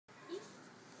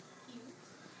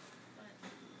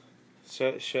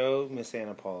Show Miss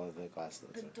Anna Paula the glass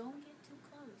lizard. But don't get too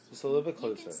close. Just a little bit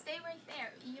closer. You can stay right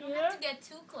there. You don't have to get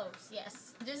too close.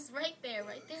 Yes, just right there.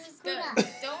 Right there is good.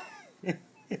 Don't.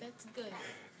 That's good.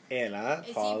 Anna,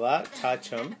 Paula, touch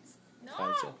them. No.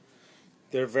 Touch them.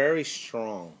 They're very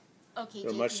strong. Okay,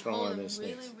 They're JP, much stronger hold than them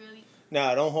snakes. really.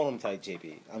 No, don't hold them tight,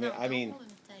 JP. No, I mean, don't hold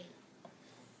them tight.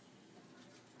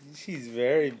 She's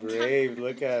very brave.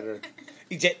 Look at her.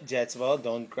 Jetsville,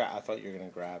 don't grab. I thought you were gonna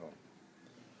grab him.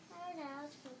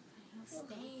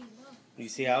 You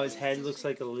see how his head looks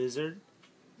like a lizard?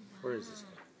 Where is his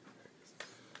head?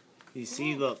 You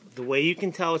see, look, the way you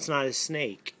can tell it's not a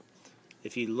snake,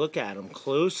 if you look at him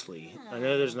closely, I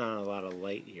know there's not a lot of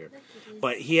light here,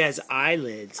 but he has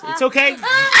eyelids. It's okay.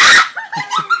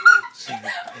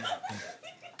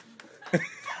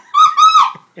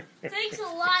 Thanks a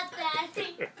lot,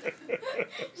 Daddy.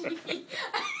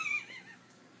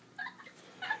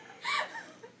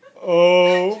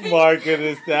 Oh my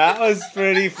goodness, that was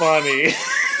pretty funny.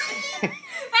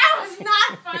 That was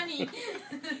not funny.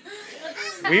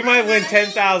 We might win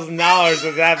 $10,000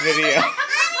 with that video.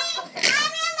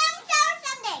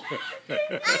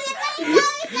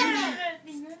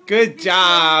 Good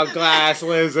job, glass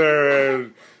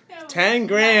lizard. 10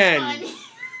 grand.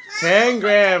 10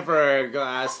 grand for a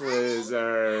glass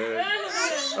lizard.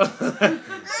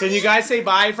 Can you guys say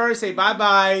bye first? Say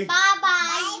bye-bye.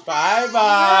 Bye-bye.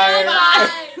 Bye-bye.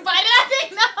 Bye. Bye.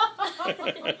 No.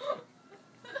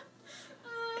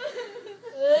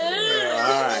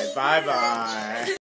 All right, bye-bye.